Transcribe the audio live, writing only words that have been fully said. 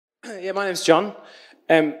Yeah, my name's John.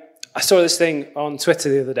 I saw this thing on Twitter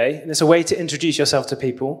the other day, and it's a way to introduce yourself to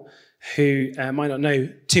people who might not know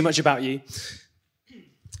too much about you.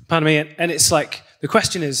 Pardon me. And it's like, the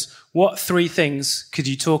question is, what 3 things could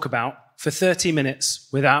you talk about for 30 minutes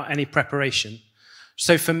without any preparation?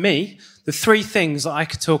 So for me, the 3 things that I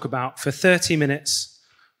could talk about for 30 minutes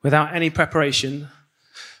without any preparation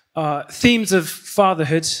are themes of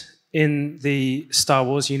fatherhood in the Star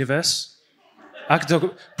Wars universe. I could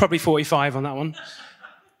talk probably 45 on that one.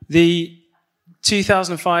 The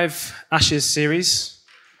 2005 Ashes series,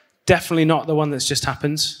 definitely not the one that's just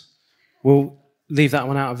happened. We'll leave that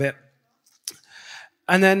one out of it.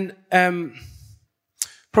 And then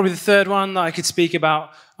probably the third one that I could speak about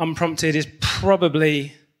unprompted is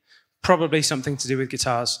probably something to do with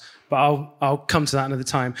guitars, but I'll come to that another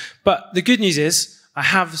time. But the good news is I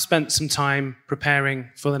have spent some time preparing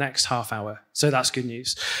for the next half hour, so that's good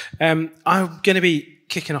news. I'm going to be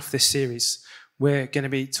kicking off this series. We're going to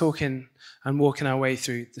be talking and walking our way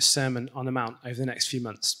through the Sermon on the Mount over the next few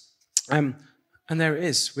months. And there it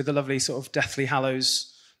is, with the lovely sort of Deathly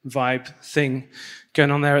Hallows vibe thing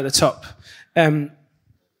going on there at the top.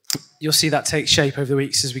 You'll see that take shape over the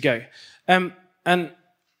weeks as we go. And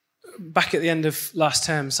back at the end of last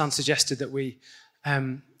term, Sam suggested that we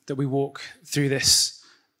walk through this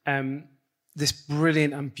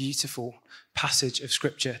brilliant and beautiful passage of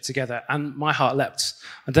Scripture together. And my heart leapt.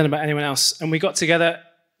 I don't know about anyone else. And we got together,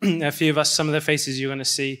 a few of us, some of the faces you're going to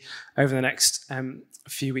see over the next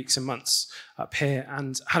few weeks and months up here,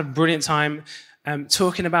 and had a brilliant time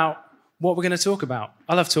talking about what we're going to talk about.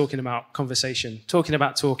 I love talking about conversation. Talking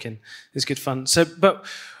about talking is good fun. But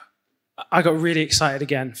I got really excited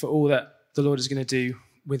again for all that the Lord is going to do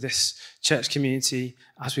with this church community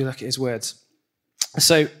as we look at his words.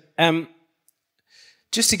 So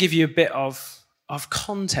just to give you a bit of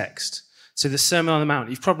context to the Sermon on the Mount,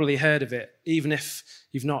 you've probably heard of it, even if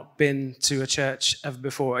you've not been to a church ever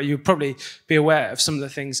before. You'll probably be aware of some of the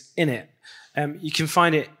things in it. You can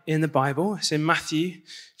find it in the Bible. It's in Matthew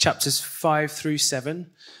chapters 5 through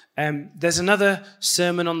 7. There's another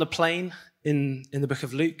Sermon on the Plain in the book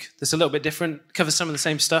of Luke that's a little bit different, covers some of the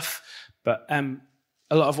same stuff, but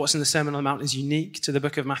a lot of what's in the Sermon on the Mount is unique to the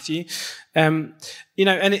book of Matthew. Sermon on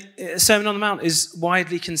the Mount is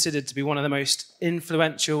widely considered to be one of the most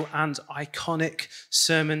influential and iconic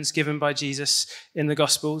sermons given by Jesus in the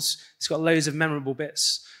Gospels. It's got loads of memorable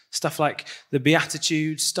bits, stuff like the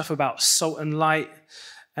Beatitudes, stuff about salt and light,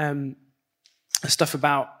 stuff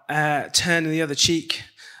about turning the other cheek,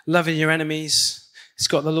 loving your enemies. It's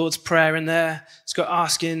got the Lord's Prayer in there. It's got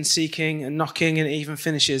asking, seeking, and knocking, and it even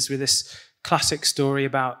finishes with this classic story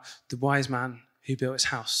about the wise man who built his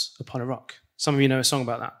house upon a rock. Some of you know a song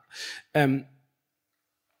about that. And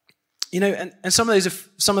some of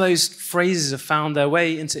those phrases have found their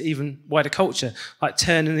way into even wider culture, like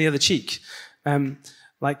turning the other cheek. And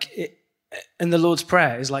the Lord's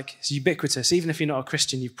Prayer is it's ubiquitous. Even if you're not a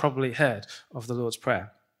Christian, you've probably heard of the Lord's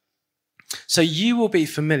Prayer. So you will be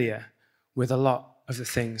familiar with a lot of the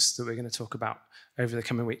things that we're going to talk about over the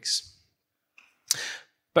coming weeks.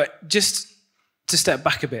 But just to step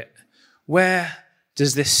back a bit, where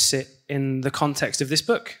does this sit in the context of this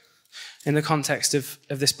book, in the context of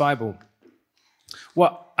this Bible?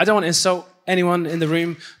 Well, I don't want to insult anyone in the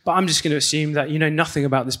room, but I'm just going to assume that you know nothing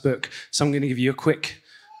about this book, so I'm going to give you a quick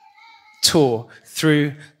tour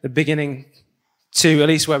through the beginning to at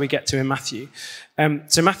least where we get to in Matthew.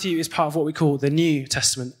 So Matthew is part of what we call the New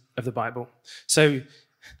Testament of the Bible. So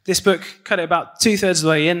this book, cut it about 2/3 of the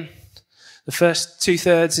way in. The first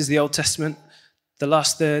 2/3 is the Old Testament. The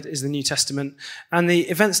last third is the New Testament. And the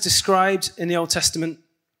events described in the Old Testament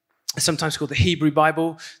are sometimes called the Hebrew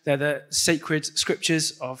Bible. They're the sacred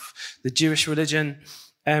scriptures of the Jewish religion.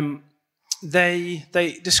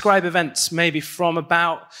 They describe events maybe from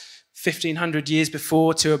about 1,500 years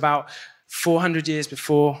before to about 400 years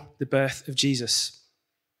before the birth of Jesus.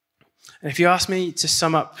 And if you ask me to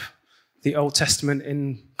sum up the Old Testament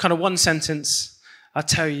in kind of one sentence, I'll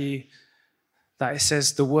tell you that it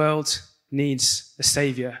says the world needs a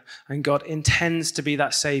savior, and God intends to be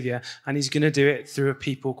that savior, and he's going to do it through a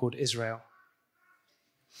people called Israel.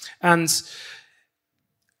 And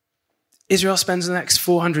Israel spends the next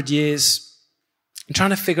 400 years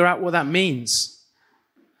trying to figure out what that means.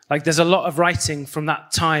 There's a lot of writing from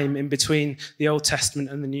that time in between the Old Testament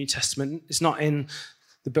and the New Testament. It's not in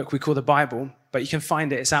the book we call the Bible, but you can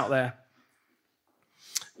find it, it's out there.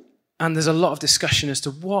 And there's a lot of discussion as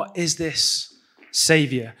to what is this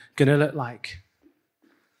Savior going to look like?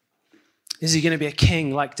 Is he going to be a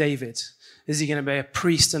king like David? Is he going to be a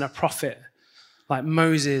priest and a prophet like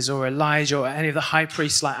Moses or Elijah or any of the high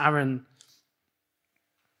priests like Aaron?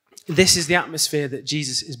 This is the atmosphere that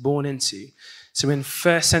Jesus is born into. So in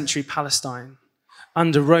first century Palestine,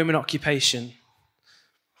 under Roman occupation,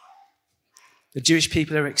 the Jewish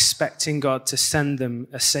people are expecting God to send them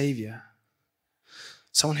a savior,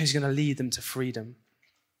 someone who's going to lead them to freedom.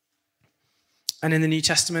 And in the New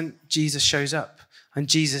Testament, Jesus shows up, and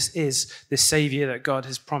Jesus is the savior that God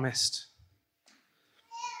has promised.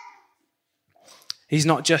 He's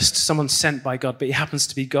not just someone sent by God, but he happens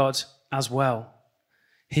to be God as well.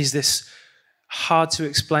 He's this hard to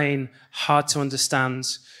explain, hard to understand,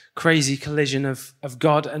 crazy collision of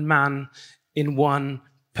God and man in one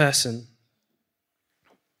person.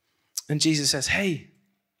 And Jesus says, hey,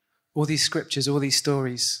 all these scriptures, all these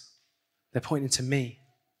stories, they're pointing to me.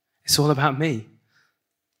 It's all about me.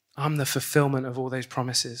 I'm the fulfillment of all those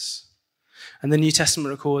promises. And the New Testament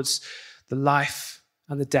records the life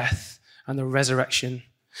and the death and the resurrection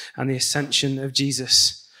and the ascension of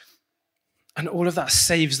Jesus. And all of that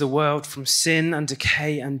saves the world from sin and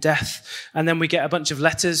decay and death. And then we get a bunch of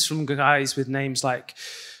letters from guys with names like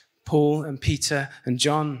Paul and Peter and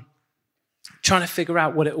John, trying to figure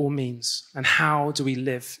out what it all means and how do we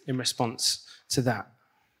live in response to that.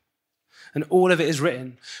 And all of it is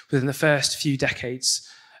written within the first few decades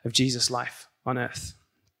of Jesus' life on earth.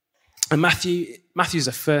 And Matthew is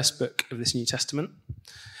the first book of this New Testament.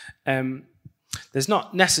 There's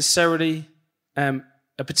not necessarily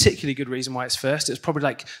a particularly good reason why it's first. It's probably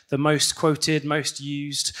like the most quoted, most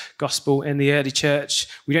used gospel in the early church.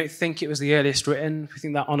 We don't think it was the earliest written. We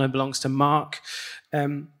think that honor belongs to Mark.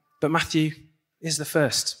 But Matthew is the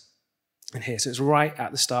first in here. So it's right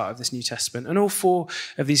at the start of this New Testament. And all four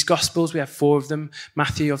of these gospels, we have four of them.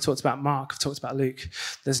 Matthew, I've talked about Mark, I've talked about Luke.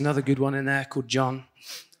 There's another good one in there called John.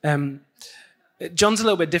 John's a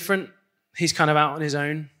little bit different. He's kind of out on his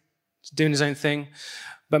own, doing his own thing.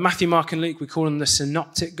 But Matthew, Mark, and Luke, we call them the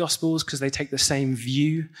synoptic gospels because they take the same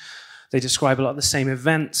view. They describe a lot of the same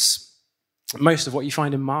events. Most of what you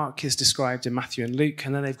find in Mark is described in Matthew and Luke,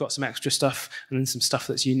 and then they've got some extra stuff and then some stuff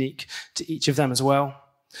that's unique to each of them as well.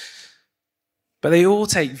 But they all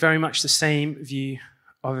take very much the same view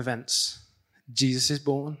of events. Jesus is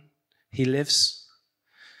born. He lives.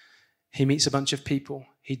 He meets a bunch of people.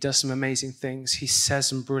 He does some amazing things. He says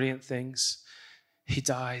some brilliant things. He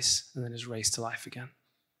dies and then is raised to life again.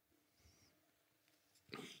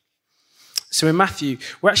 So in Matthew,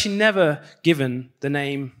 we're actually never given the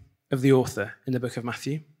name of the author in the book of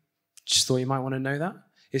Matthew. Just thought you might want to know that.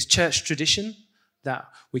 It's church tradition that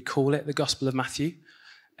we call it the Gospel of Matthew.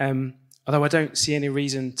 Although I don't see any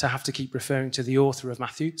reason to have to keep referring to the author of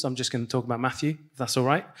Matthew, so I'm just going to talk about Matthew, if that's all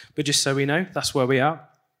right. But just so we know, that's where we are.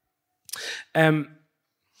 And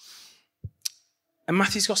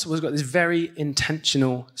Matthew's Gospel has got this very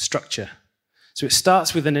intentional structure. So it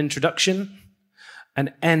starts with an introduction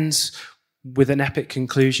and ends with an epic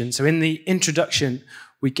conclusion. So in the introduction,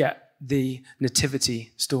 we get the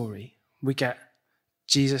nativity story. We get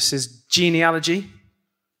Jesus' genealogy.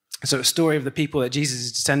 So a story of the people that Jesus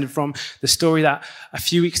is descended from. The story that a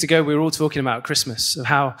few weeks ago we were all talking about at Christmas, of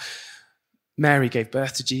how Mary gave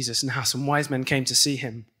birth to Jesus and how some wise men came to see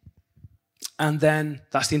him. And then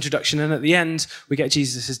that's the introduction. And at the end, we get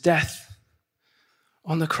Jesus' death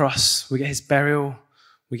on the cross. We get his burial.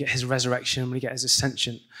 We get his resurrection. We get his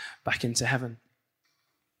ascension back into heaven.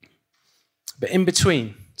 But in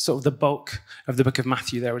between, sort of the bulk of the book of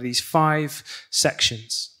Matthew, there are these 5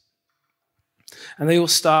 sections. And they all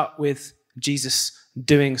start with Jesus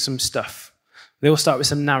doing some stuff. They all start with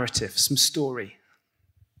some narrative, some story.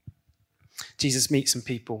 Jesus meets some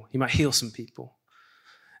people. He might heal some people.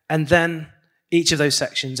 And then each of those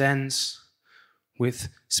sections ends with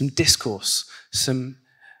some discourse, some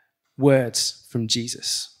words from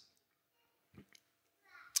Jesus.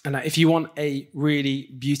 And if you want a really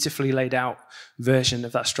beautifully laid out version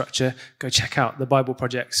of that structure, go check out the Bible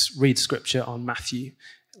Project's Read Scripture on Matthew.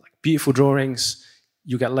 Like beautiful drawings.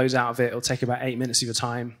 You'll get loads out of it. It'll take about 8 minutes of your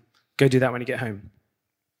time. Go do that when you get home.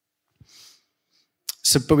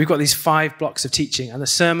 But we've got these 5 blocks of teaching, and the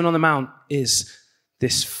Sermon on the Mount is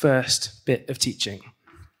this first bit of teaching.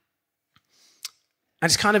 And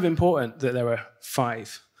it's kind of important that there are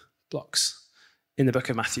 5 blocks in the book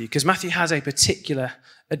of Matthew, because Matthew has a particular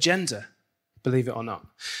agenda, believe it or not.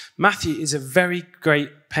 Matthew is a very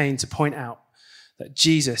great pain to point out that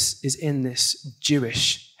Jesus is in this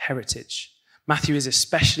Jewish heritage. Matthew is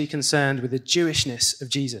especially concerned with the Jewishness of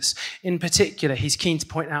Jesus. In particular, he's keen to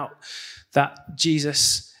point out that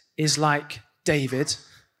Jesus is like David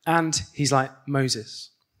and he's like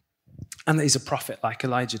Moses, and that he's a prophet like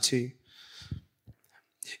Elijah too.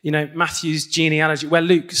 You know, Matthew's genealogy, where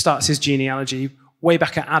Luke starts his genealogy way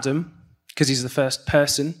back at Adam, because he's the first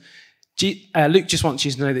person, Luke just wants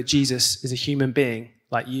you to know that Jesus is a human being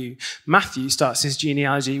like you. Matthew starts his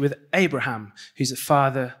genealogy with Abraham, who's the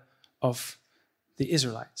father of the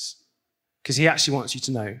Israelites, because he actually wants you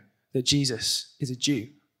to know that Jesus is a Jew.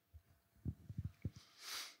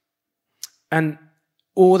 And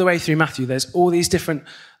all the way through Matthew, there's all these different,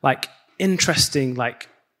 interesting,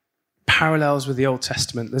 parallels with the Old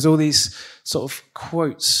Testament. There's all these sort of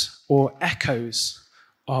quotes or echoes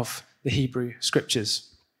of the Hebrew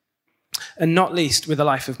scriptures. And not least with the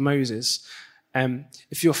life of Moses.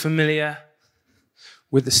 If you're familiar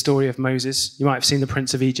with the story of Moses, you might have seen the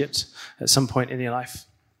Prince of Egypt at some point in your life.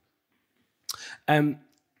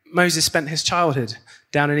 Moses spent his childhood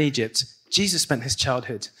down in Egypt. Jesus spent his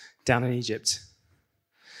childhood down in Egypt.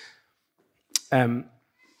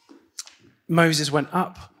 Moses went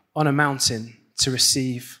up on a mountain to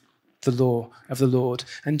receive the law of the Lord.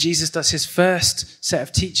 And Jesus does his first set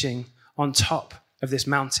of teaching on top of this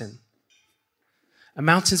mountain. And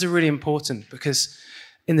mountains are really important because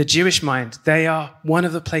in the Jewish mind, they are one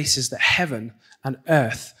of the places that heaven and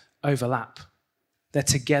earth overlap. They're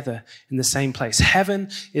together in the same place. Heaven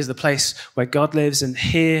is the place where God lives, and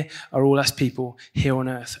here are all us people here on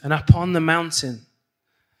earth. And up on the mountain,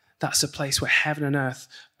 that's a place where heaven and earth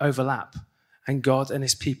overlap, and God and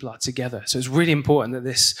his people are together. So it's really important that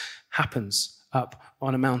this happens up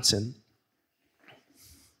on a mountain.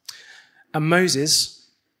 And Moses,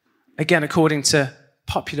 again, according to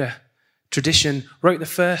popular tradition, wrote the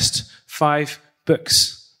first 5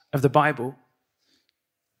 books of the Bible,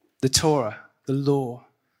 the Torah, the law.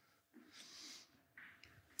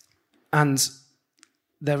 And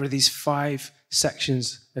there are these 5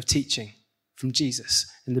 sections of teaching from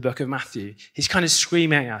Jesus in the book of Matthew. He's kind of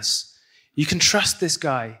screaming at us, you can trust this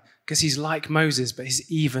guy because he's like Moses, but he's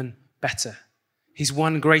even better. He's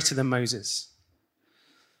one greater than Moses.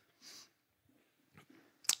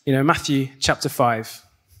 Matthew chapter 5,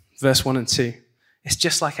 verse 1 and 2. It's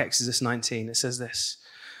just like Exodus 19. It says this.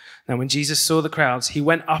 Now, when Jesus saw the crowds, he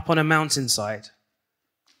went up on a mountainside.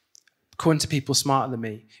 According to people smarter than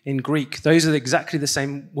me, in Greek, those are exactly the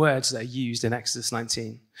same words that are used in Exodus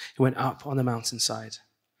 19. He went up on the mountainside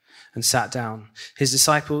and sat down. His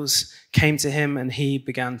disciples came to him and he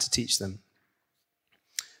began to teach them.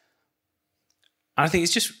 And I think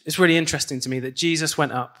it's really interesting to me that Jesus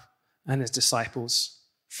went up and his disciples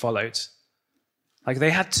followed.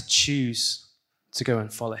 They had to choose to go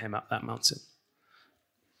and follow him up that mountain.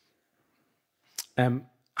 And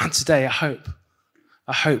today, I hope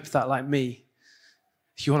that, like me,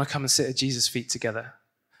 if you want to come and sit at Jesus' feet together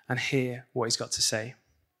and hear what he's got to say.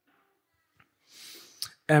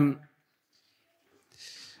 And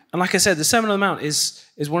like I said, the Sermon on the Mount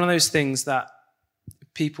is one of those things that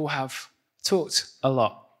people have talked a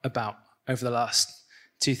lot about over the last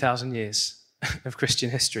 2,000 years of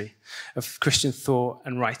Christian history, of Christian thought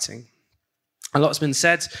and writing. A lot's been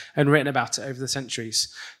said and written about it over the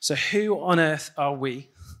centuries. So who on earth are we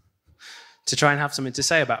to try and have something to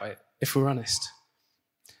say about it, if we're honest?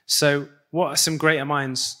 So what are some greater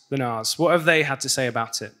minds than ours? What have they had to say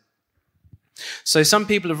about it? So some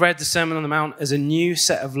people have read the Sermon on the Mount as a new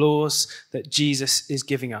set of laws that Jesus is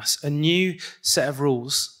giving us, a new set of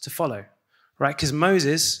rules to follow, right? Because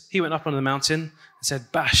Moses, he went up on the mountain and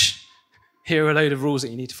said, bash, here are a load of rules that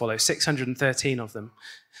you need to follow, 613 of them,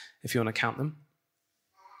 if you want to count them.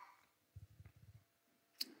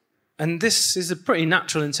 And this is a pretty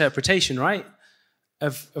natural interpretation, right,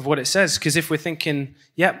 of what it says. Because if we're thinking,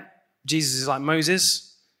 yep, Jesus is like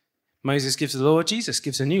Moses, Moses gives the law, Jesus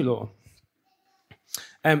gives a new law.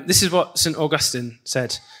 This is what St. Augustine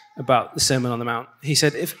said about the Sermon on the Mount. He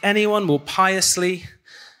said, if anyone will piously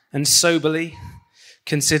and soberly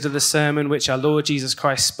consider the sermon which our Lord Jesus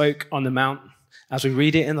Christ spoke on the Mount, as we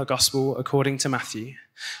read it in the Gospel according to Matthew,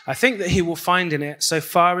 I think that he will find in it, so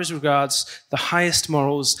far as regards the highest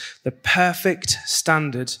morals, the perfect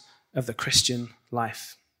standard of the Christian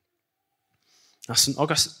life. Now, St.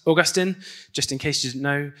 Augustine, just in case you didn't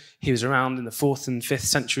know, he was around in the 4th and 5th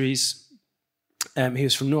centuries. He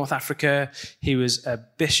was from North Africa. He was a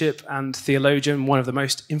bishop and theologian, one of the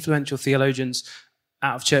most influential theologians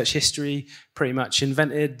out of church history, pretty much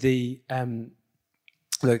invented the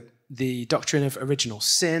doctrine of original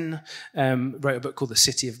sin, wrote a book called The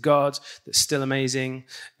City of God that's still amazing.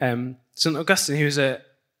 St. Augustine, he was an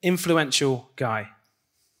influential guy.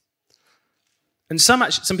 And some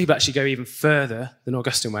people actually go even further than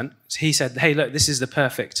Augustine went. He said, hey, look, this is the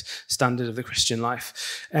perfect standard of the Christian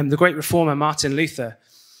life. The great reformer Martin Luther,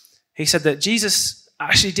 he said that Jesus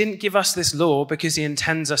actually didn't give us this law because he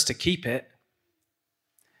intends us to keep it,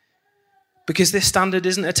 because this standard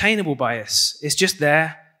isn't attainable by us. It's just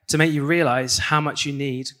there to make you realize how much you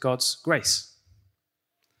need God's grace.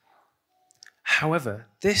 However,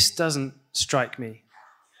 this doesn't strike me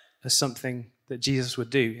as something that Jesus would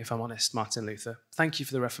do, if I'm honest, Martin Luther. Thank you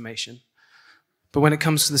for the Reformation. But when it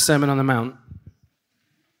comes to the Sermon on the Mount,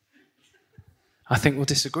 I think we'll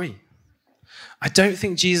disagree. I don't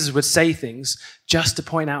think Jesus would say things just to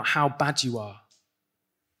point out how bad you are.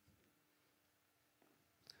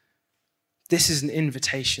 This is an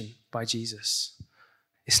invitation by Jesus.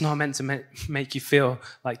 It's not meant to make you feel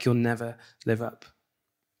like you'll never live up.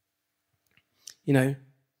 You know,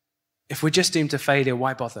 if we're just doomed to failure,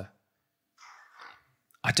 why bother?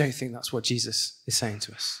 I don't think that's what Jesus is saying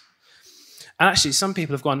to us. And actually, some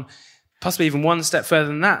people have gone possibly even one step further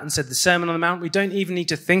than that and said the Sermon on the Mount, we don't even need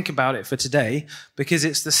to think about it for today because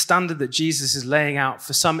it's the standard that Jesus is laying out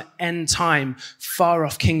for some end time, far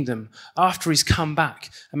off kingdom after he's come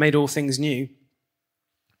back and made all things new.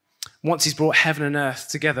 Once he's brought heaven and earth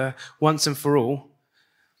together once and for all,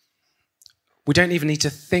 we don't even need to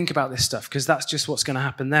think about this stuff because that's just what's going to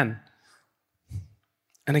happen then.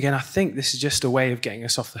 And again, I think this is just a way of getting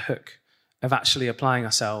us off the hook, of actually applying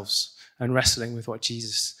ourselves and wrestling with what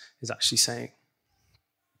Jesus is actually saying.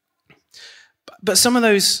 But some of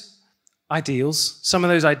those ideals, some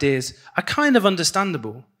of those ideas are kind of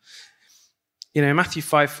understandable. You know, in Matthew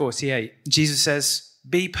 5:48, Jesus says,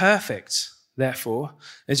 "Be perfect, therefore,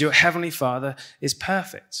 as your heavenly Father is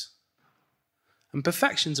perfect." And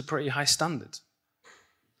perfection's a pretty high standard.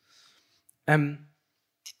 And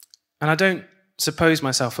I don't suppose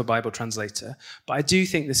myself a Bible translator, but I do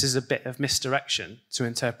think this is a bit of misdirection to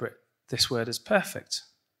interpret this word as perfect.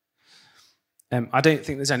 I don't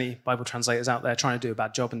think there's any Bible translators out there trying to do a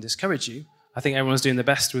bad job and discourage you. I think everyone's doing the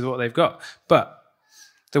best with what they've got. But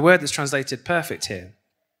the word that's translated perfect here,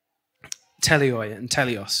 teleoi and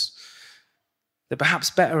teleos, they're perhaps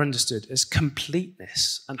better understood as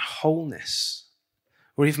completeness and wholeness,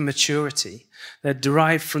 or even maturity. They're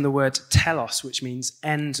derived from the word telos, which means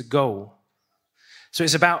end goal. So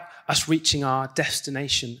it's about us reaching our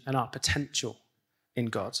destination and our potential in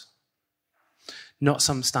God, not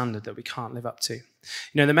some standard that we can't live up to. You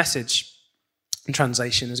know, the Message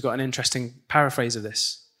translation has got an interesting paraphrase of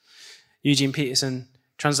this. Eugene Peterson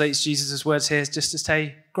translates Jesus' words here just to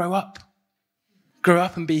say, grow up. Grow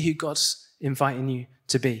up and be who God's inviting you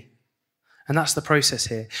to be. And that's the process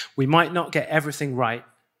here. We might not get everything right,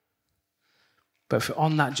 but if we're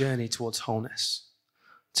on that journey towards wholeness,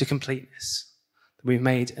 to completeness, we've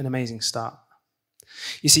made an amazing start.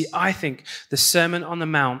 You see, I think the Sermon on the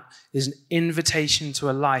Mount is an invitation to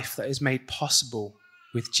a life that is made possible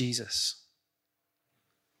with Jesus.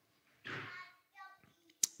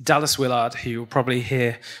 Dallas Willard, who you'll probably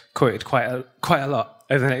hear quoted quite a lot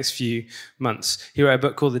over the next few months, he wrote a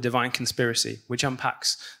book called The Divine Conspiracy, which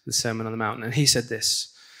unpacks the Sermon on the Mount. And he said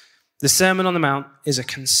this: the Sermon on the Mount is a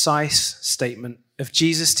concise statement of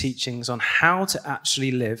Jesus' teachings on how to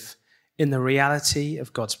actually live in the reality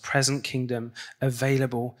of God's present kingdom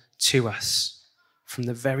available to us from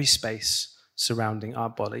the very space surrounding our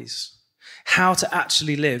bodies. How to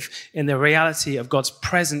actually live in the reality of God's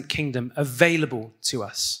present kingdom available to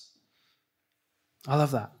us. I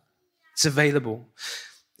love that. It's available.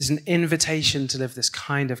 It's an invitation to live this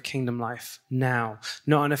kind of kingdom life now,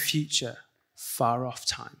 not in a future far off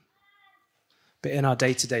time, but in our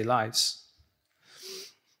day-to-day lives.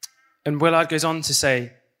 And Willard goes on to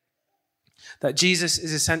say that Jesus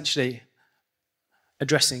is essentially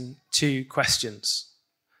addressing two questions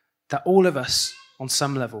that all of us on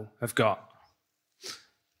some level have got.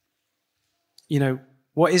 You know,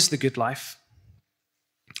 what is the good life?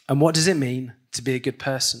 And what does it mean to be a good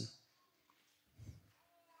person?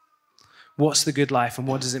 What's the good life and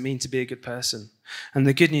what does it mean to be a good person? And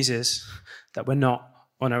the good news is that we're not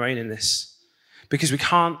on our own in this, because we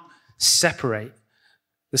can't separate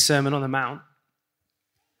the Sermon on the Mount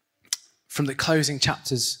from the closing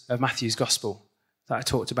chapters of Matthew's Gospel that I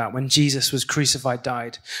talked about. When Jesus was crucified,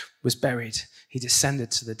 died, was buried, he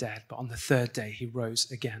descended to the dead, but on the third day he rose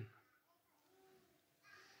again.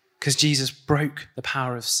 Because Jesus broke the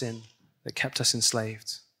power of sin that kept us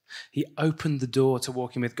enslaved. He opened the door to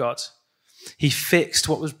walking with God. He fixed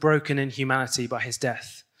what was broken in humanity by his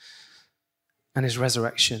death and his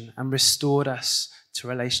resurrection and restored us to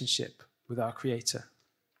relationship with our Creator.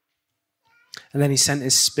 And then he sent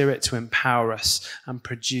his Spirit to empower us and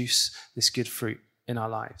produce this good fruit in our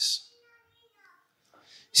lives.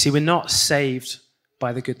 You see, we're not saved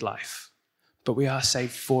by the good life, but we are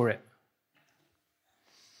saved for it.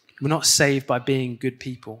 We're not saved by being good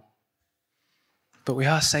people, but we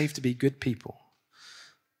are saved to be good people.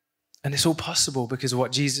 And it's all possible because of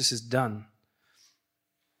what Jesus has done.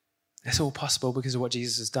 It's all possible because of what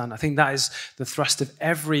Jesus has done. I think that is the thrust of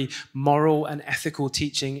every moral and ethical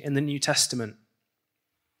teaching in the New Testament.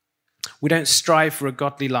 We don't strive for a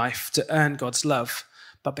godly life to earn God's love,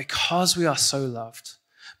 but because we are so loved,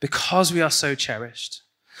 because we are so cherished,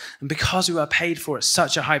 and because we are paid for at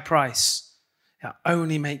such a high price, it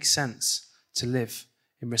only makes sense to live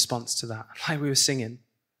in response to that, like we were singing.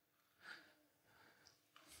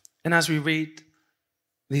 And as we read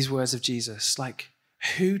these words of Jesus, like,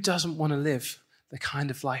 who doesn't want to live the kind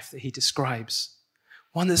of life that he describes?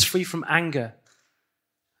 One that's free from anger,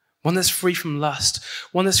 one that's free from lust,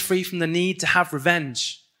 one that's free from the need to have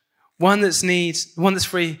revenge, one that's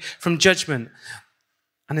free from judgment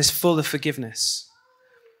and is full of forgiveness.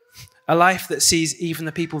 A life that sees even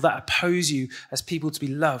the people that oppose you as people to be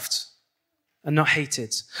loved and not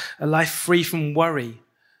hated. A life free from worry.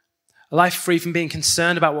 A life free from being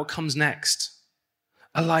concerned about what comes next.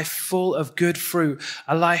 A life full of good fruit.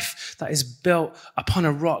 A life that is built upon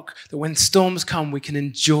a rock that when storms come, we can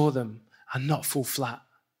endure them and not fall flat.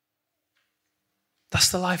 That's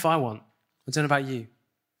the life I want. I don't know about you.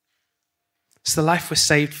 It's the life we're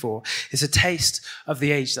saved for. It's a taste of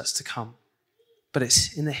the age that's to come. But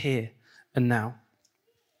it's in the here and now.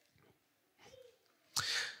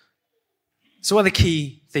 So what are the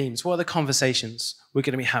key themes? What are the conversations we're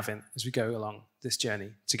going to be having as we go along this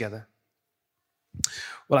journey together?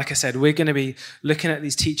 Well, like I said, we're going to be looking at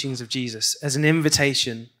these teachings of Jesus as an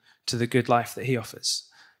invitation to the good life that he offers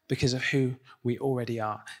because of who we already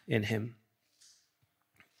are in him.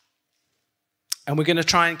 And we're going to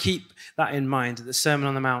try and keep that in mind, that the Sermon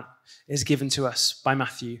on the Mount is given to us by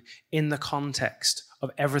Matthew in the context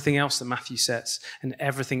of everything else that Matthew says and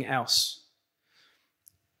everything else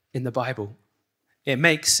in the Bible. It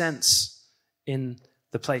makes sense in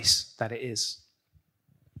the place that it is.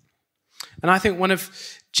 And I think one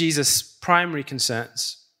of Jesus' primary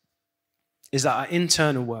concerns is that our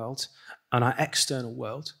internal world and our external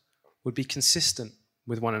world would be consistent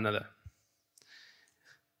with one another.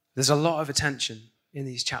 There's a lot of attention in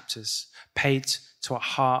these chapters paid to our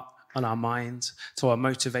heart and our mind, to our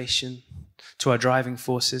motivation, to our driving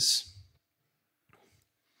forces.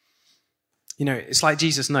 You know, it's like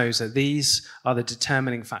Jesus knows that these are the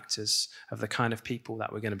determining factors of the kind of people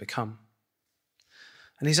that we're going to become.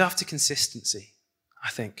 And he's after consistency, I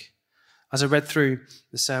think. As I read through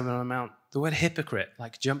the Sermon on the Mount, the word hypocrite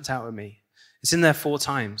jumped out at me. It's in there 4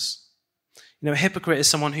 times. You know, a hypocrite is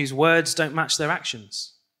someone whose words don't match their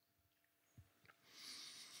actions.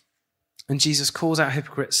 And Jesus calls out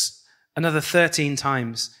hypocrites another 13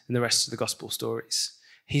 times in the rest of the gospel stories.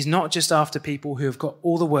 He's not just after people who have got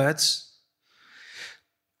all the words.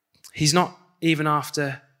 He's not even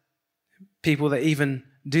after people that even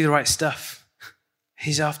do the right stuff.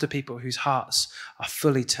 He's after people whose hearts are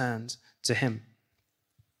fully turned to him.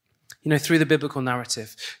 You know, through the biblical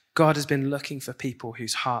narrative, God has been looking for people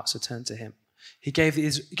whose hearts are turned to him. He gave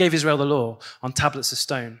Israel the law on tablets of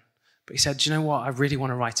stone. But he said, do you know what? I really want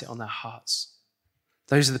to write it on their hearts.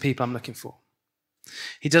 Those are the people I'm looking for.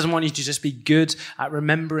 He doesn't want you to just be good at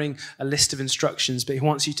remembering a list of instructions, but he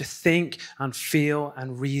wants you to think and feel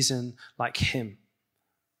and reason like him.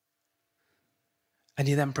 And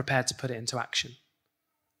you're then prepared to put it into action.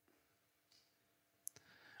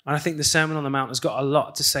 And I think the Sermon on the Mount has got a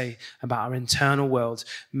lot to say about our internal world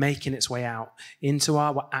making its way out into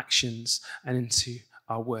our actions and into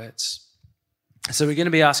our words. So we're going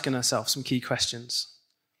to be asking ourselves some key questions.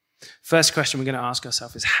 First question we're going to ask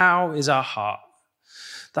ourselves is, how is our heart?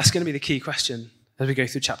 That's going to be the key question as we go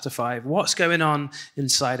through chapter 5. What's going on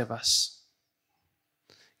inside of us?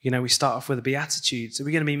 You know, we start off with the Beatitudes. Are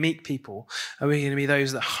we going to be meek people? Are we going to be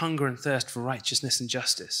those that hunger and thirst for righteousness and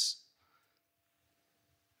justice?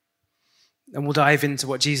 And we'll dive into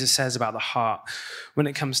what Jesus says about the heart when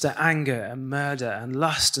it comes to anger and murder and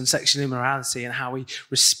lust and sexual immorality and how we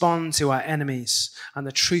respond to our enemies and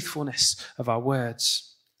the truthfulness of our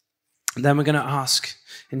words. And then we're going to ask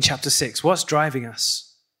in chapter 6, what's driving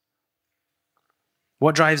us?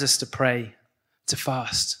 What drives us to pray, to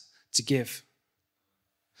fast, to give?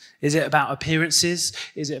 Is it about appearances?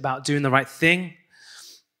 Is it about doing the right thing?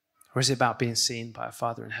 Or is it about being seen by our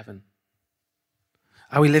Father in heaven?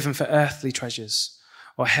 Are we living for earthly treasures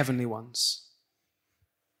or heavenly ones?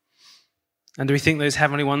 And do we think those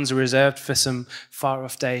heavenly ones are reserved for some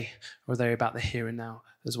far-off day, or are they about the here and now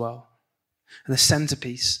as well? And the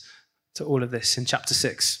centerpiece to all of this in chapter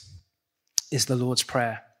 6 is the Lord's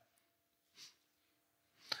Prayer.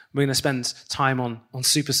 We're going to spend time on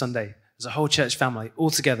Super Sunday as a whole church family, all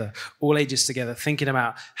together, all ages together, thinking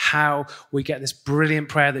about how we get this brilliant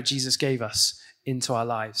prayer that Jesus gave us into our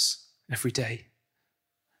lives every day.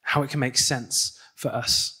 How it can make sense for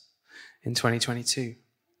us. in 2022.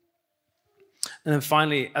 And then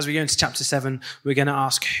finally, as we go into chapter 7, we're going to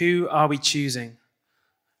ask, who are we choosing?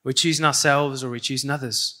 Are we choosing ourselves or are we choosing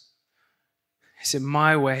others? Is it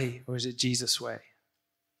my way or is it Jesus' way?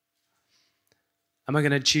 Am I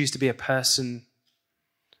going to choose to be a person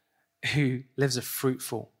who lives a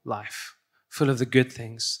fruitful life, full of the good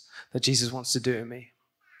things that Jesus wants to do in me?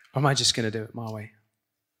 Or am I just going to do it my way?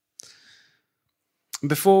 And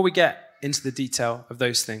before we get into the detail of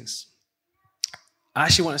those things, I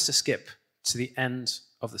actually want us to skip to the end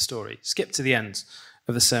of the story, skip to the end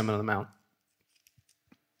of the Sermon on the Mount.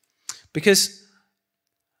 Because,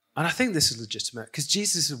 and I think this is legitimate, because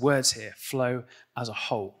Jesus' words here flow as a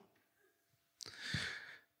whole.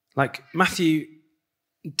 Like, Matthew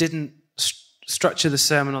didn't structure the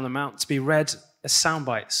Sermon on the Mount to be read as sound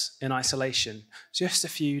bites in isolation, just a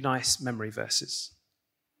few nice memory verses.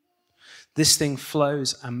 This thing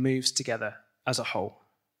flows and moves together as a whole.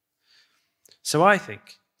 So I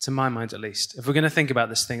think, to my mind at least, if we're going to think about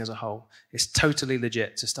this thing as a whole, it's totally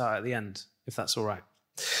legit to start at the end, if that's all right.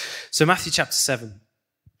 So Matthew chapter 7,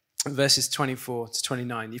 verses 24 to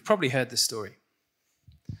 29. You've probably heard this story.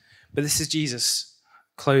 But this is Jesus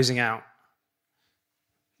closing out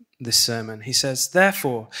this sermon. He says,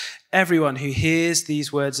 "Therefore, everyone who hears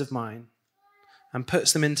these words of mine and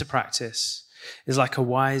puts them into practice is like a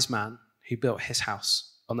wise man who built his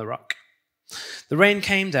house on the rock. The rain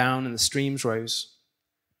came down and the streams rose,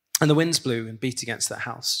 and the winds blew and beat against that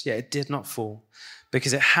house, yet it did not fall,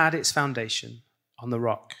 because it had its foundation on the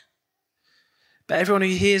rock. But everyone who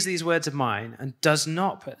hears these words of mine and does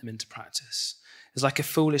not put them into practice is like a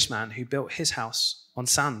foolish man who built his house on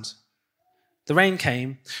sand. The rain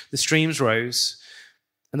came, the streams rose,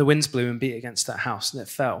 and the winds blew and beat against that house, and it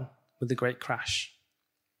fell with a great crash."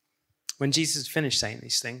 When Jesus had finished saying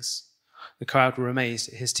these things, the crowd were amazed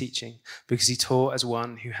at his teaching, because he taught as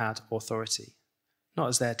one who had authority, not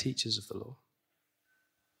as their teachers of the law.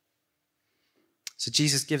 So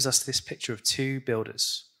Jesus gives us this picture of two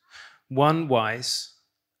builders, one wise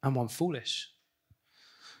and one foolish.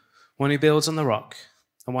 One who builds on the rock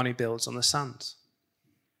and one who builds on the sand.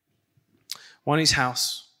 One whose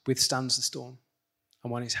house withstands the storm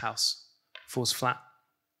and one whose house falls flat.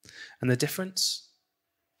 And the difference?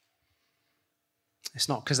 It's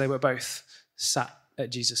not because they were both sat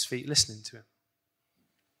at Jesus' feet listening to him.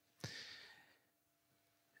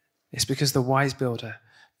 It's because the wise builder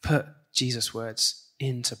put Jesus' words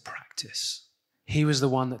into practice. He was the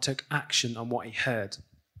one that took action on what he heard.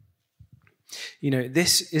 You know,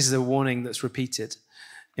 this is the warning that's repeated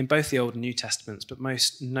in both the Old and New Testaments, but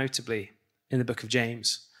most notably in the book of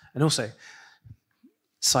James. And also,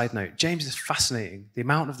 side note, James is fascinating. The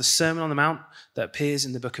amount of the Sermon on the Mount that appears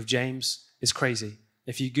in the book of James is crazy.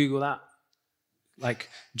 If you Google that, like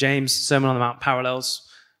James, Sermon on the Mount parallels,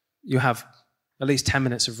 you have at least 10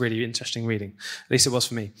 minutes of really interesting reading. At least it was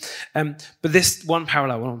for me. But this one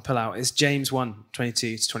parallel I want to pull out is James 1,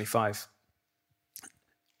 22 to 25.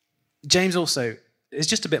 James also is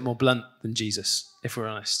just a bit more blunt than Jesus, if we're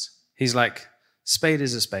honest. He's like, spade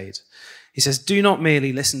is a spade. He says, "Do not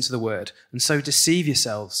merely listen to the word and so deceive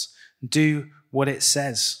yourselves. Do what it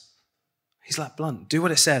says." He's like blunt. Do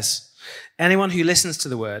what it says. Anyone who listens to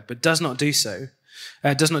the word but does not do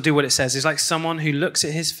what it says, is like someone who looks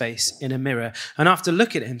at his face in a mirror and after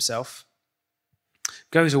looking at himself,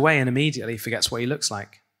 goes away and immediately forgets what he looks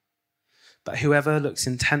like. But whoever looks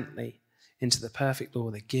intently into the perfect law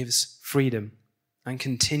that gives freedom and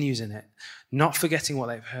continues in it, not forgetting what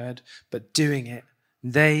they've heard, but doing it,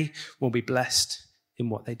 they will be blessed in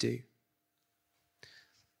what they do.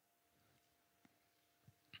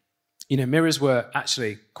 You know, mirrors were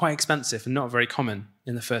actually quite expensive and not very common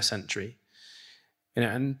in the first century. You know,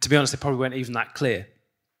 and to be honest, they probably weren't even that clear.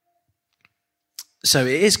 So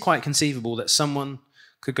it is quite conceivable that someone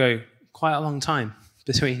could go quite a long time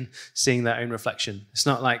between seeing their own reflection. It's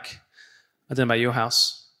not like, I don't know about your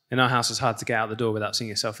house. In our house, it's hard to get out the door without seeing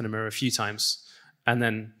yourself in a mirror a few times. And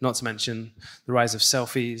then, not to mention the rise of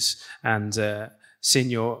selfies and seeing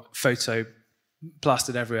your photo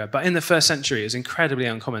plastered everywhere. But in the first century, it was incredibly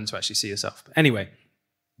uncommon to actually see yourself. But anyway,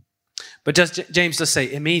 James does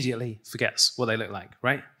say immediately forgets what they look like,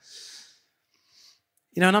 right?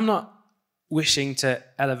 You know, and I'm not wishing to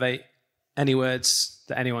elevate any words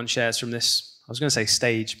that anyone shares from this, I was going to say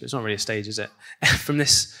stage, but it's not really a stage, is it? From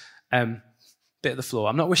this bit of the floor.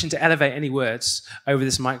 I'm not wishing to elevate any words over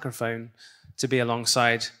this microphone to be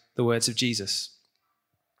alongside the words of Jesus.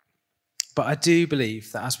 But I do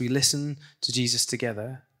believe that as we listen to Jesus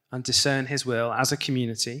together and discern his will as a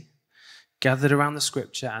community, gathered around the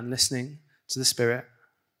scripture and listening to the Spirit,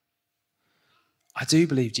 I do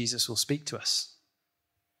believe Jesus will speak to us.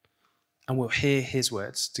 and we'll hear his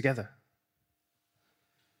words together.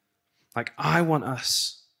 Like, I want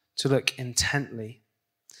us to look intently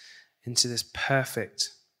into this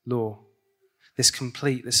perfect law, this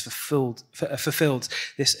complete, this fulfilled,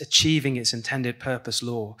 this achieving its intended purpose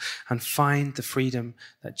law, and find the freedom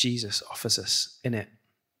that Jesus offers us in it.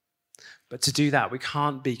 But to do that, we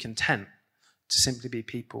can't be content to simply be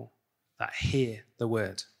people that hear the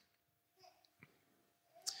word.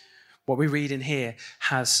 What we read in here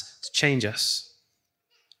has to change us,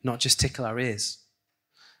 not just tickle our ears.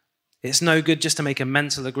 It's no good just to make a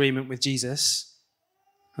mental agreement with Jesus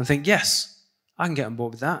and think, yes, I can get on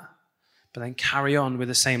board with that, but then carry on with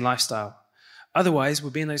the same lifestyle. Otherwise, we're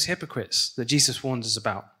being those hypocrites that Jesus warns us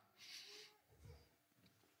about.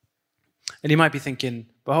 And you might be thinking,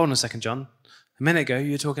 but hold on a second, John. A minute ago,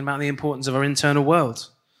 you were talking about the importance of our internal world.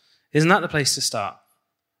 Isn't that the place to start,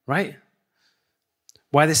 right?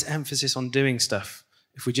 Why this emphasis on doing stuff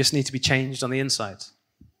if we just need to be changed on the inside?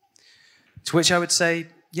 To which I would say,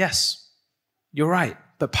 yes, you're right.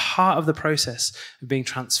 But part of the process of being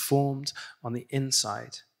transformed on the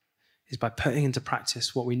inside is by putting into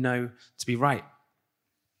practice what we know to be right.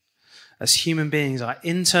 As human beings, our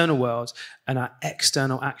internal world and our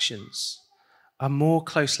external actions are more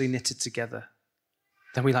closely knitted together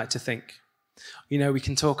than we like to think. You know, we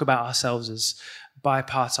can talk about ourselves as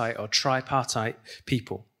bipartite or tripartite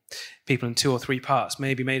people. People in 2 or 3 parts,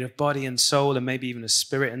 maybe made of body and soul and maybe even a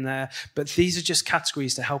spirit in there. But these are just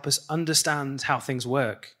categories to help us understand how things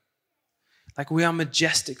work. Like, we are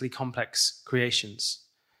majestically complex creations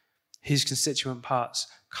whose constituent parts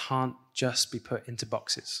can't just be put into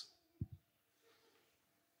boxes.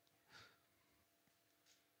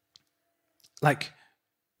 Like,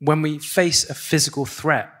 when we face a physical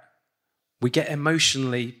threat, we get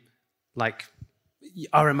emotionally, like,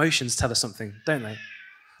 our emotions tell us something, don't they?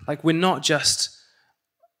 Like, we're not just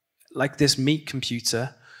like this meat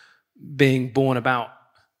computer being born about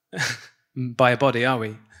by a body, are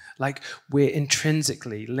we? Like, we're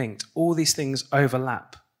intrinsically linked. All these things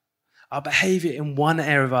overlap. Our behavior in one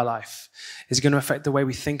area of our life is going to affect the way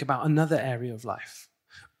we think about another area of life.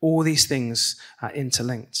 All these things are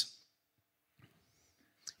interlinked.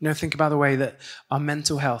 You know, think about the way that our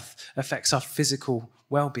mental health affects our physical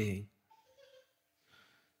well-being.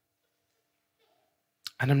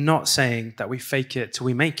 And I'm not saying that we fake it till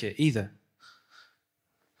we make it either.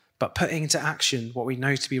 But putting into action what we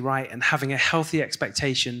know to be right and having a healthy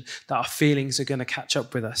expectation that our feelings are going to catch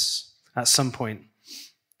up with us at some point,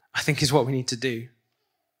 I think is what we need to do.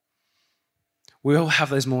 We all have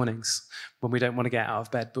those mornings when we don't want to get out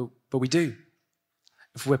of bed, but we do.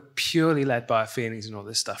 If we're purely led by our feelings and all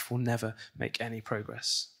this stuff, we'll never make any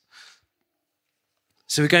progress.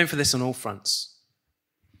 So we're going for this on all fronts.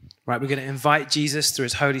 Right, we're going to invite Jesus through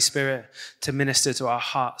his Holy Spirit to minister to our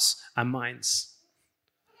hearts and minds.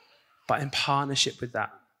 But in partnership with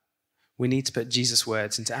that, we need to put Jesus'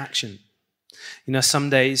 words into action. You know, some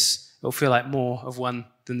days it'll feel like more of one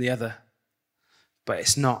than the other, but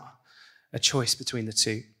it's not a choice between the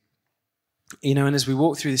two. You know, and as we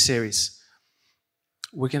walk through the series,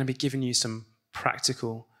 we're going to be giving you some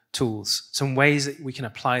practical tools, some ways that we can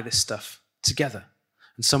apply this stuff together.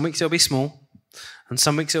 And some weeks it'll be small, and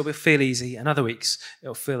some weeks it'll feel easy, and other weeks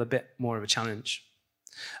it'll feel a bit more of a challenge.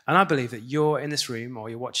 And I believe that you're in this room or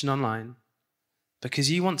you're watching online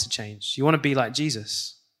because you want to change. You want to be like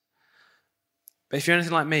Jesus. But if you're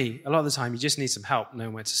anything like me, a lot of the time you just need some help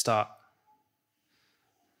knowing where to start.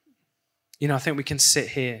 You know, I think we can sit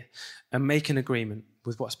here and make an agreement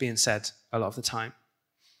with what's being said a lot of the time.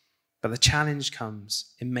 But the challenge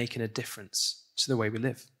comes in making a difference to the way we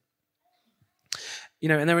live. You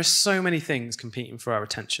know, and there are so many things competing for our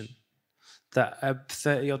attention that a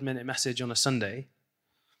 30-odd minute message on a Sunday,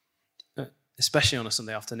 especially on a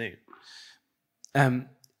Sunday afternoon,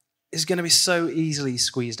 is going to be so easily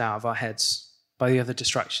squeezed out of our heads by the other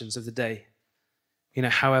distractions of the day, you know,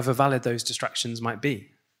 however valid those distractions might be.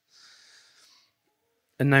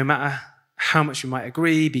 And no matter how much we might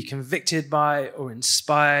agree, be convicted by, or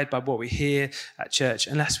inspired by what we hear at church,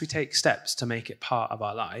 unless we take steps to make it part of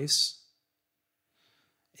our lives,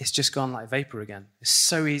 it's just gone like vapor again. It's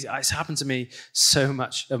so easy. It's happened to me so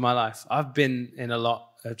much of my life. I've been in a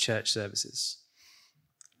lot of church services.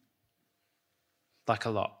 Like a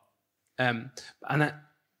lot. And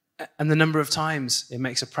the number of times it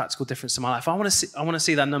makes a practical difference to my life. I want to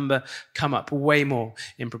see that number come up way more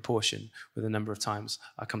in proportion with the number of times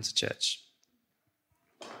I come to church.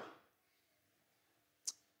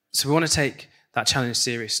 So we want to take that challenge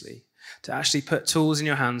seriously, to actually put tools in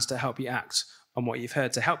your hands to help you act on what you've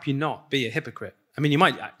heard, to help you not be a hypocrite. I mean, you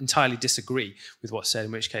might entirely disagree with what's said,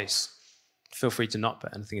 in which case, feel free to not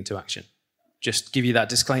put anything into action. just give you that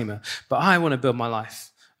disclaimer. But I want to build my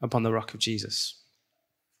life upon the rock of Jesus.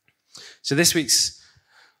 So this week's,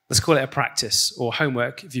 let's call it a practice or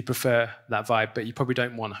homework if you prefer that vibe, but you probably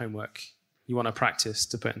don't want homework. You want a practice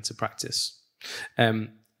to put into practice.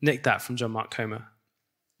 Nick that from John Mark Comer.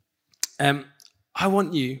 I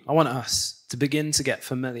want us to begin to get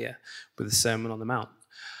familiar with the Sermon on the Mount.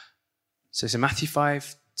 So it's in Matthew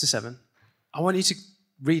 5-7. I want you to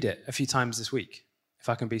read it a few times this week, if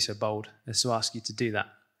I can be so bold as to ask you to do that.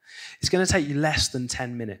 It's going to take you less than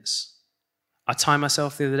 10 minutes. I timed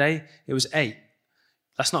myself the other day. It was 8.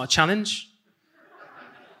 That's not a challenge.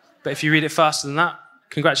 But if you read it faster than that,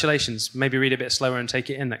 congratulations. Maybe read it a bit slower and take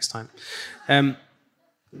it in next time.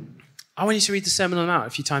 I want you to read the Sermon on the Mount a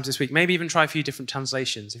few times this week. Maybe even try a few different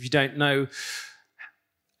translations. If you don't know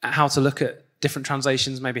how to look at different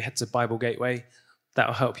translations, maybe head to Bible Gateway. That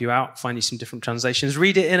will help you out, find you some different translations.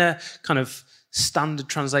 Read it in a kind of standard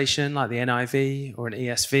translation like the NIV or an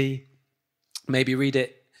ESV. Maybe read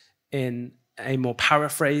it in a more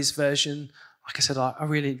paraphrased version. Like I said, I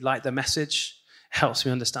really like the Message. It helps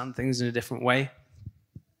me understand things in a different way.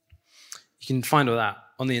 You can find all that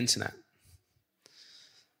on the internet.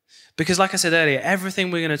 Because like I said earlier,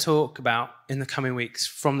 everything we're going to talk about in the coming weeks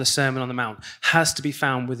from the Sermon on the Mount has to be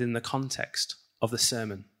found within the context of the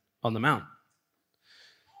Sermon on the Mount.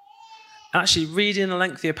 Actually, reading a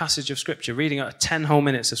lengthier passage of Scripture, reading 10 whole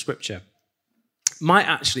minutes of Scripture, might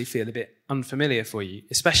actually feel a bit unfamiliar for you,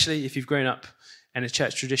 especially if you've grown up in a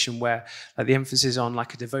church tradition where the emphasis is on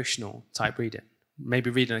like a devotional type reading. Maybe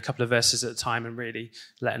reading a couple of verses at a time and really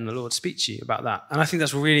letting the Lord speak to you about that. And I think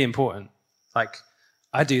that's really important.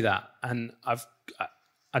 I do that, and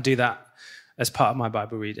I do that as part of my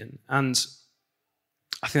Bible reading. And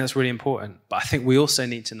I think that's really important. But I think we also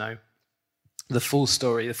need to know the full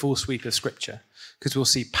story, the full sweep of Scripture, because we'll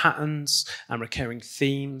see patterns and recurring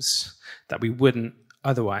themes that we wouldn't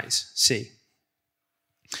otherwise see.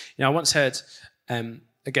 I once heard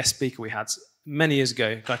a guest speaker we had many years ago,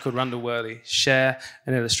 a guy called Randall Worley, share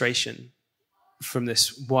an illustration from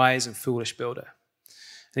this wise and foolish builder.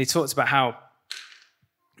 And he talked about how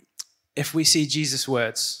if we see Jesus'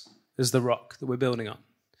 words as the rock that we're building on,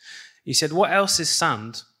 he said, what else is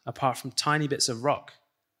sand apart from tiny bits of rock?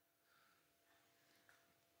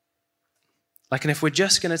 And if we're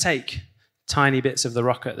just going to take tiny bits of the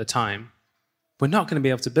rock at the time, we're not going to be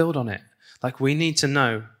able to build on it. We need to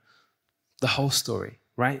know the whole story,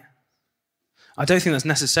 right? I don't think that's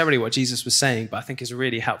necessarily what Jesus was saying, but I think it's a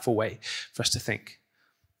really helpful way for us to think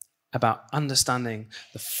about understanding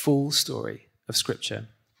the full story of Scripture,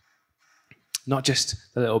 not just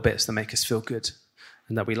the little bits that make us feel good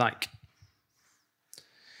and that we like.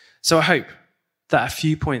 So I hope that a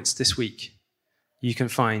few points this week you can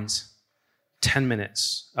find 10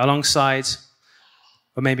 minutes alongside,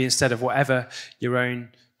 or maybe instead of whatever your own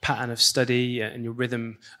pattern of study and your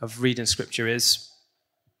rhythm of reading Scripture is.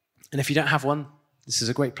 And if you don't have one, this is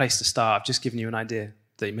a great place to start. I've just given you an idea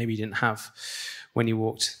that maybe you didn't have when you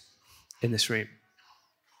walked in this room.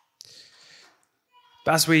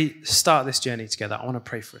 But as we start this journey together, I want to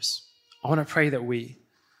pray for us. I want to pray that we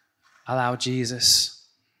allow Jesus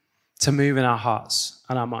to move in our hearts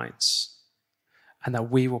and our minds, and that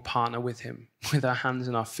we will partner with him, with our hands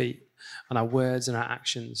and our feet, and our words and our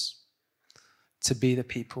actions, to be the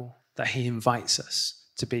people that he invites us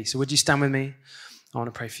to be. So would you stand with me? I want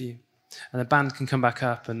to pray for you. And the band can come back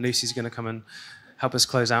up, and Lucy's going to come and help us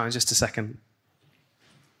close out in just a second.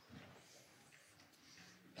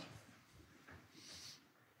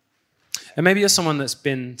 And maybe you're someone that's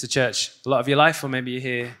been to church a lot of your life, or maybe you're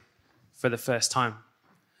here for the first time.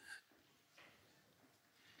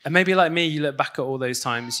 And maybe like me, you look back at all those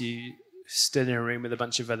times you stood in a room with a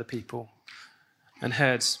bunch of other people and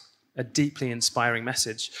heard a deeply inspiring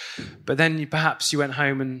message. But then perhaps you went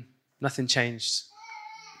home and nothing changed.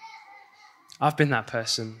 I've been that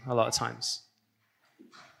person a lot of times.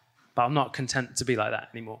 But I'm not content to be like that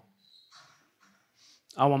anymore.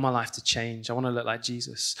 I want my life to change. I want to look like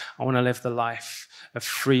Jesus. I want to live the life of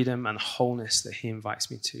freedom and wholeness that he invites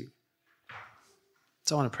me to.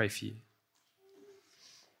 So I want to pray for you.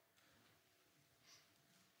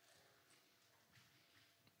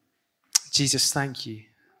 Jesus, thank you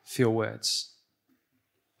for your words.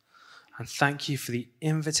 And thank you for the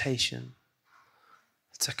invitation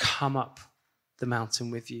to come up the mountain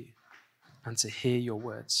with you and to hear your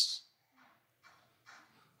words.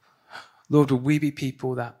 Lord, will we be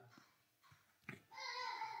people that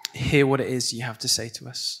hear what it is you have to say to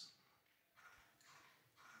us?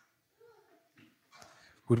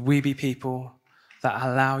 Would we be people that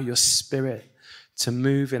allow your Spirit to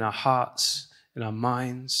move in our hearts, in our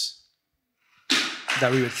minds,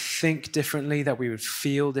 that we would think differently, that we would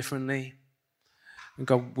feel differently. And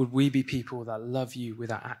God, would we be people that love you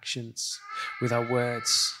with our actions, with our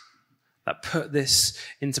words, that put this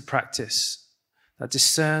into practice, that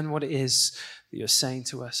discern what it is that you're saying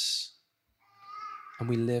to us, and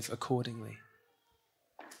we live accordingly.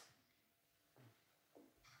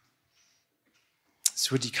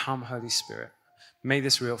 So would you come, Holy Spirit? Make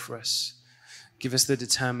this real for us. Give us the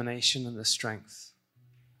determination and the strength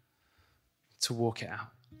to walk it out,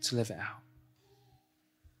 to live it out.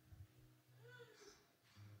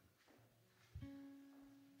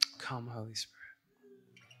 Come, Holy Spirit.